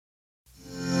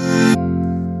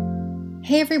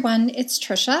Hey everyone, it's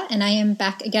Trisha, and I am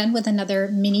back again with another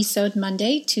Mini-Sode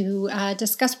Monday to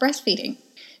discuss breastfeeding.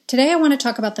 Today I want to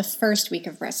talk about the first week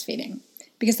of breastfeeding,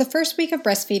 because the first week of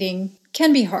breastfeeding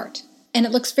can be hard, and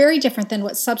it looks very different than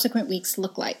what subsequent weeks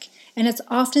look like. And it's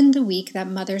often the week that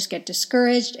mothers get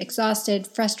discouraged, exhausted,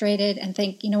 frustrated, and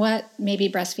think, you know what, maybe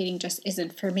breastfeeding just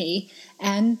isn't for me.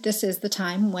 And this is the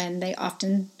time when they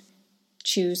often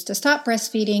choose to stop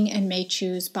breastfeeding and may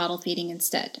choose bottle feeding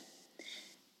instead.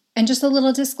 And just a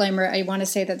little disclaimer, I want to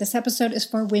say that this episode is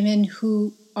for women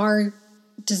who are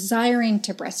desiring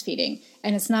to breastfeeding.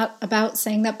 And it's not about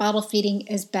saying that bottle feeding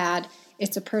is bad.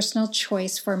 It's a personal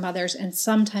choice for mothers, and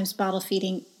sometimes bottle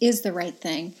feeding is the right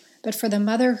thing. But for the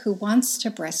mother who wants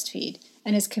to breastfeed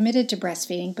and is committed to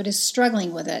breastfeeding but is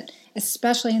struggling with it,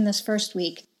 especially in this first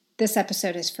week, this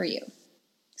episode is for you.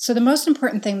 So the most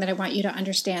important thing that I want you to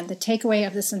understand, the takeaway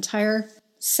of this entire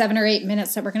 7 or 8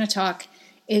 minutes that we're going to talk,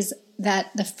 is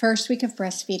that the first week of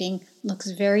breastfeeding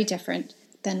looks very different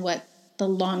than what the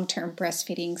long-term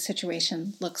breastfeeding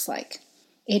situation looks like.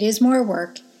 It is more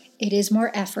work, it is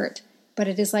more effort, but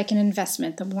it is like an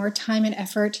investment. The more time and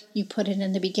effort you put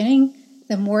in the beginning,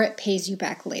 the more it pays you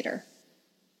back later.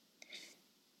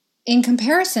 In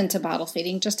comparison to bottle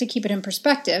feeding, just to keep it in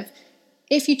perspective,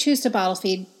 if you choose to bottle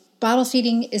feed, bottle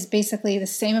feeding is basically the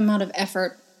same amount of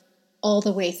effort all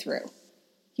the way through.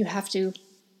 You have to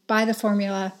buy the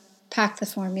formula, pack the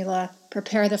formula,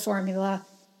 prepare the formula,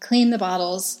 clean the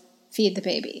bottles, feed the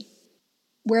baby.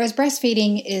 Whereas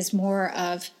breastfeeding is more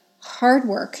of hard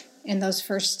work in those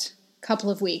first couple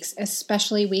of weeks,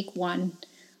 especially week 1.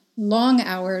 Long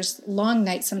hours, long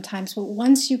nights sometimes, but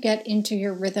once you get into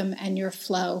your rhythm and your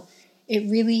flow,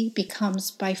 it really becomes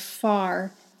by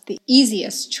far the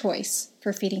easiest choice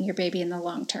for feeding your baby in the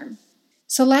long term.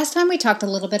 So last time we talked a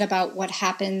little bit about what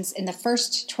happens in the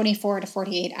first 24 to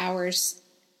 48 hours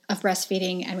of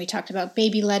breastfeeding, and we talked about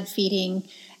baby-led feeding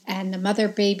and the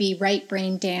mother-baby right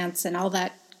brain dance and all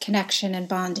that connection and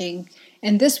bonding.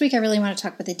 And this week I really want to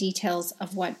talk about the details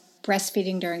of what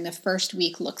breastfeeding during the first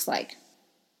week looks like.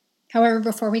 However,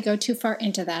 before we go too far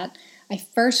into that, I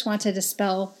first want to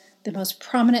dispel the most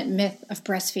prominent myth of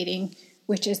breastfeeding,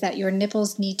 which is that your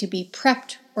nipples need to be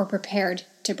prepped or prepared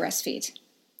to breastfeed,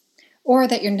 or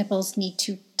that your nipples need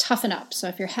to toughen up. So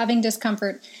if you're having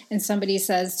discomfort and somebody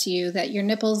says to you that your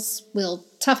nipples will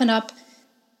toughen up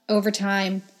over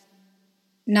time,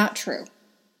 not true.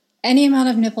 Any amount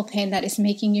of nipple pain that is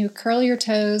making you curl your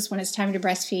toes when it's time to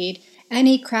breastfeed,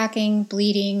 any cracking,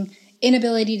 bleeding,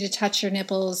 inability to touch your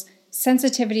nipples,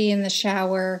 sensitivity in the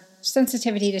shower,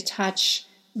 sensitivity to touch,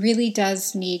 really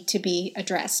does need to be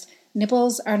addressed.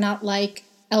 Nipples are not like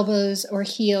elbows or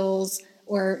heels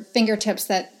or fingertips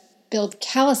that build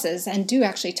calluses and do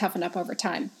actually toughen up over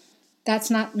time. That's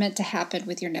not meant to happen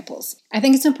with your nipples. I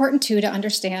think it's important too to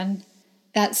understand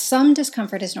that some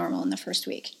discomfort is normal in the first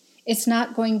week. It's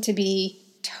not going to be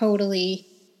totally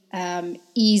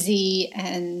easy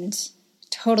and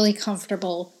totally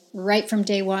comfortable right from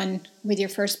day one with your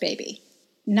first baby.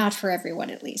 Not for everyone,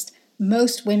 at least.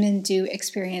 Most women do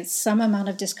experience some amount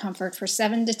of discomfort for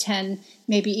 7 to 10,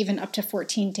 maybe even up to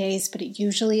 14 days, but it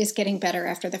usually is getting better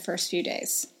after the first few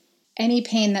days. Any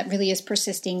pain that really is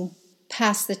persisting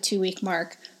past the 2-week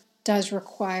mark does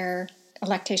require a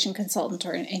lactation consultant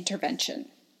or an intervention.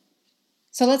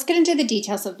 So let's get into the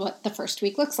details of what the first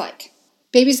week looks like.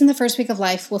 Babies in the first week of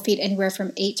life will feed anywhere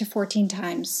from 8 to 14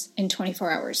 times in 24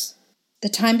 hours. The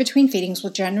time between feedings will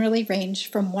generally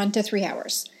range from 1 to 3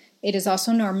 hours. It is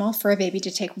also normal for a baby to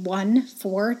take 1,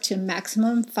 4 to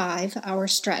maximum 5 hour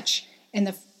stretch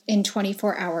in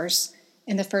 24 hours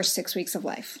in the first 6 weeks of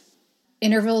life.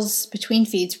 Intervals between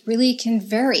feeds really can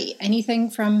vary. Anything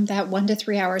from that 1 to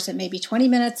 3 hours, it may be 20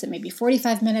 minutes, it may be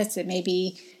 45 minutes, it may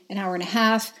be an hour and a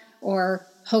half, or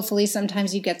hopefully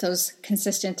sometimes you get those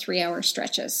consistent 3-hour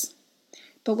stretches.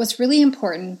 But what's really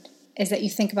important is that you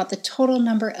think about the total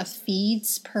number of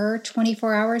feeds per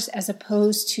 24 hours as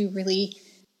opposed to really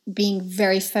being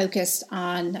very focused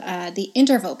on the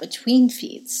interval between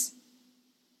feeds.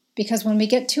 Because when we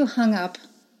get too hung up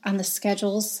on the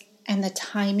schedules and the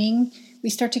timing, we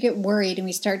start to get worried and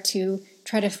we start to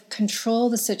try to control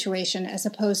the situation as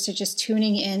opposed to just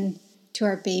tuning in to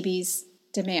our baby's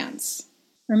demands.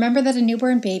 Remember that a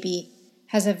newborn baby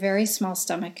has a very small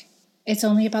stomach. It's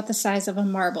only about the size of a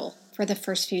marble for the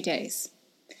first few days.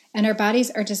 And our bodies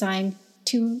are designed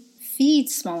to feed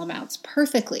small amounts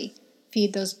perfectly.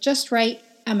 Feed those just right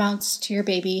amounts to your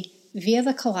baby via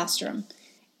the colostrum.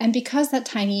 And because that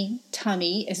tiny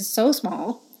tummy is so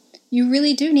small, you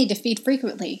really do need to feed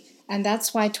frequently. And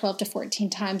that's why 12 to 14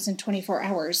 times in 24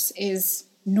 hours is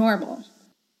normal.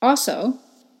 Also,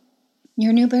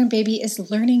 Your newborn baby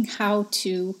is learning how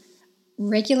to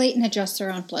regulate and adjust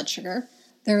their own blood sugar.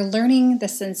 They're learning the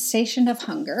sensation of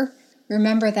hunger.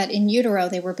 Remember that in utero,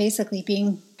 they were basically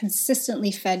being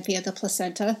consistently fed via the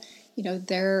placenta.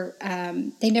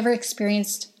 They never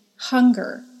experienced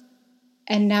hunger.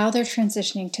 And now they're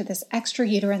transitioning to this extra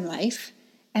uterine life,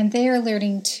 and they are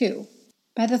learning too.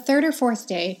 By the third or fourth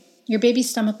day, your baby's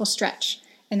stomach will stretch,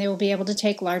 and they will be able to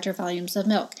take larger volumes of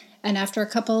milk. And after a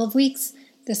couple of weeks,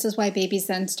 this is why babies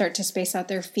then start to space out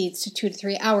their feeds to 2 to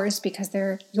 3 hours, because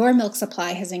your milk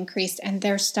supply has increased and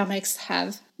their stomachs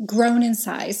have grown in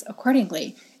size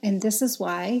accordingly. And this is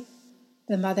why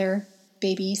the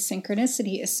mother-baby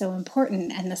synchronicity is so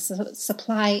important, and the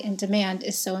supply and demand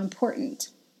is so important.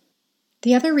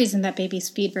 The other reason that babies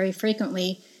feed very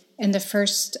frequently in the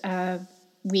first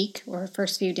week or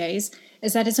first few days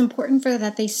is that it's important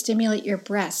that they stimulate your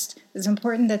breast. It's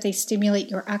important that they stimulate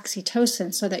your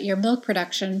oxytocin so that your milk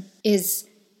production is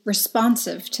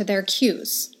responsive to their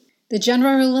cues. The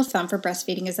general rule of thumb for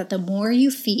breastfeeding is that the more you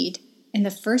feed in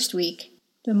the first week,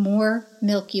 the more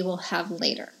milk you will have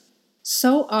later.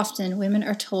 So often women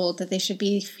are told that they should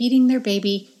be feeding their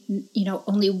baby,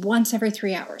 only once every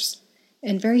 3 hours.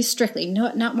 And very strictly,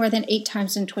 not more than 8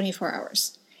 times in 24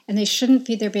 hours. And they shouldn't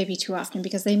feed their baby too often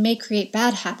because they may create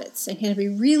bad habits. And it'll be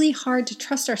really hard to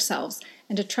trust ourselves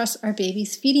and to trust our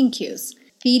baby's feeding cues.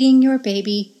 Feeding your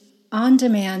baby on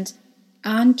demand,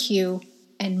 on cue,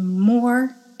 and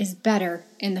more is better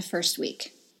in the first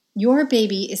week. Your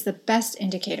baby is the best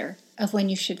indicator of when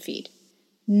you should feed.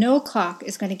 No clock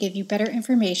is going to give you better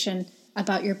information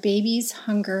about your baby's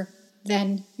hunger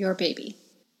than your baby.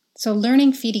 So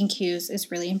learning feeding cues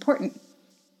is really important.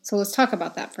 So let's talk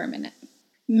about that for a minute.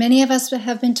 Many of us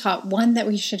have been taught, 1, that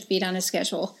we should feed on a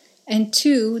schedule, and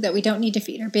 2, that we don't need to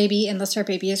feed our baby unless our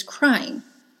baby is crying.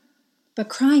 But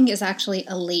crying is actually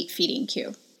a late feeding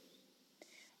cue.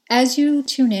 As you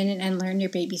tune in and learn your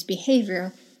baby's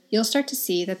behavior, you'll start to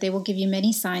see that they will give you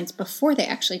many signs before they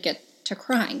actually get to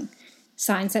crying,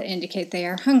 signs that indicate they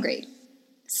are hungry.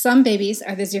 Some babies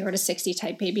are the 0 to 60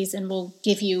 type babies and will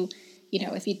give you,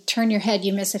 if you turn your head,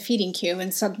 you miss a feeding cue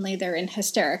and suddenly they're in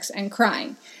hysterics and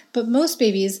crying. But most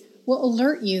babies will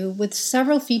alert you with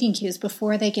several feeding cues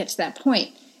before they get to that point.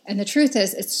 And the truth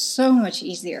is, it's so much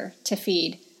easier to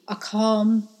feed a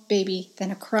calm baby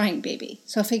than a crying baby.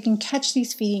 So if we can catch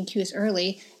these feeding cues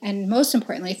early, and most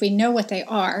importantly, if we know what they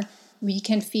are, we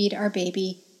can feed our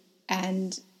baby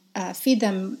and feed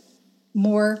them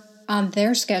more on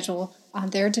their schedule,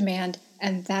 on their demand,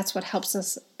 and that's what helps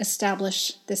us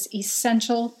establish this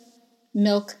essential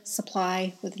milk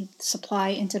supply with supply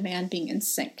and demand being in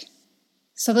sync.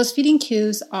 So those feeding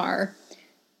cues are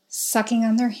sucking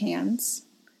on their hands,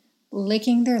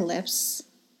 licking their lips,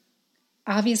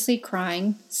 obviously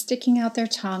crying, sticking out their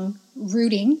tongue,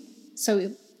 rooting.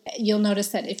 So you'll notice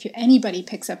that if anybody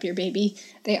picks up your baby,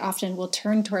 they often will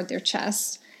turn toward their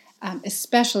chest,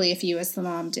 especially if you as the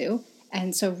mom do.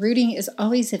 And so rooting is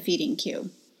always a feeding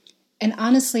cue. And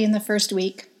honestly, in the first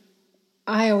week,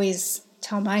 I always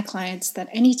tell my clients that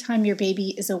anytime your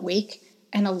baby is awake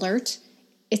and alert,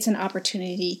 it's an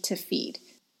opportunity to feed.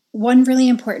 One really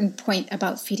important point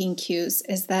about feeding cues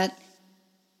is that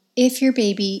if your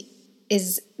baby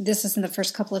this is in the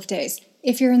first couple of days,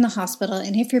 if you're in the hospital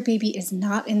and if your baby is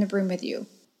not in the room with you,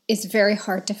 it's very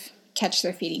hard to catch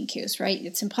their feeding cues, right?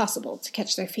 It's impossible to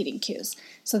catch their feeding cues.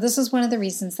 So this is one of the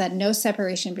reasons that no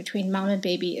separation between mom and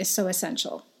baby is so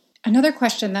essential. Another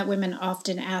question that women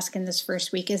often ask in this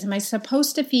first week is, am I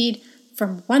supposed to feed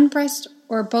from one breast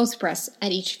or both breasts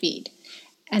at each feed?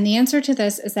 And the answer to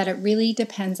this is that it really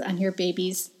depends on your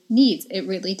baby's needs. It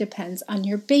really depends on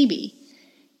your baby.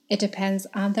 It depends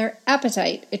on their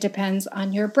appetite. It depends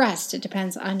on your breast. It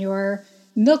depends on your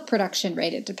milk production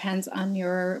rate. It depends on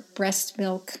your breast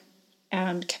milk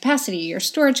capacity, your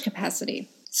storage capacity.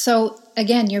 So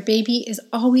again, your baby is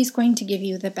always going to give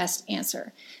you the best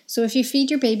answer. So if you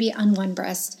feed your baby on one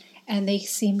breast and they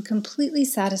seem completely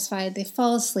satisfied, they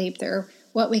fall asleep, they're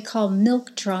what we call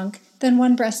milk drunk, then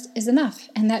one breast is enough.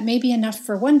 And that may be enough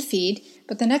for one feed,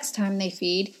 but the next time they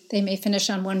feed, they may finish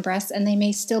on one breast and they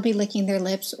may still be licking their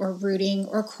lips or rooting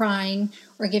or crying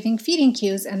or giving feeding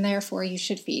cues, and therefore you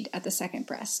should feed at the second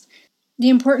breast. The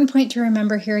important point to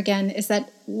remember here again is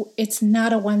that it's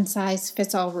not a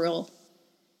one-size-fits-all rule.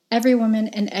 Every woman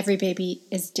and every baby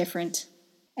is different.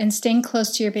 And staying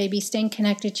close to your baby, staying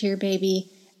connected to your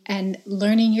baby, and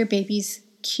learning your baby's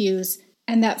cues,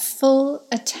 and that full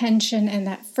attention in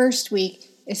that first week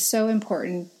is so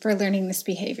important for learning this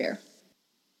behavior.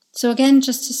 So again,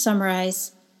 just to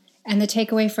summarize, and the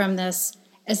takeaway from this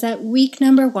is that week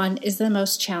number 1 is the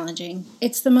most challenging.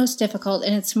 It's the most difficult,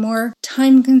 and it's more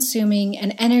time-consuming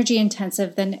and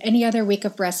energy-intensive than any other week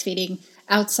of breastfeeding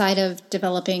outside of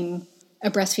developing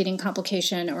a breastfeeding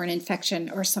complication or an infection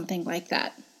or something like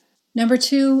that. Number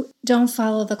 2, don't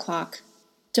follow the clock.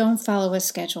 Don't follow a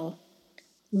schedule.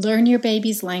 Learn your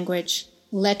baby's language.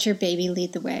 Let your baby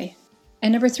lead the way.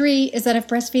 And number 3 is that if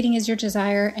breastfeeding is your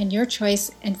desire and your choice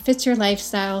and fits your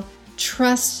lifestyle,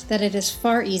 trust that it is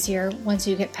far easier once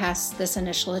you get past this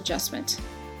initial adjustment.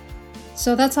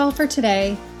 So that's all for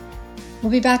today.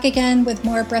 We'll be back again with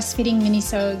more breastfeeding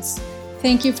minisodes.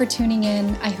 Thank you for tuning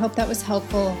in. I hope that was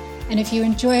helpful. And if you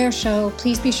enjoy our show,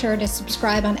 please be sure to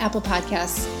subscribe on Apple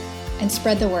Podcasts and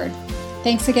spread the word.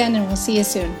 Thanks again, and we'll see you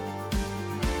soon.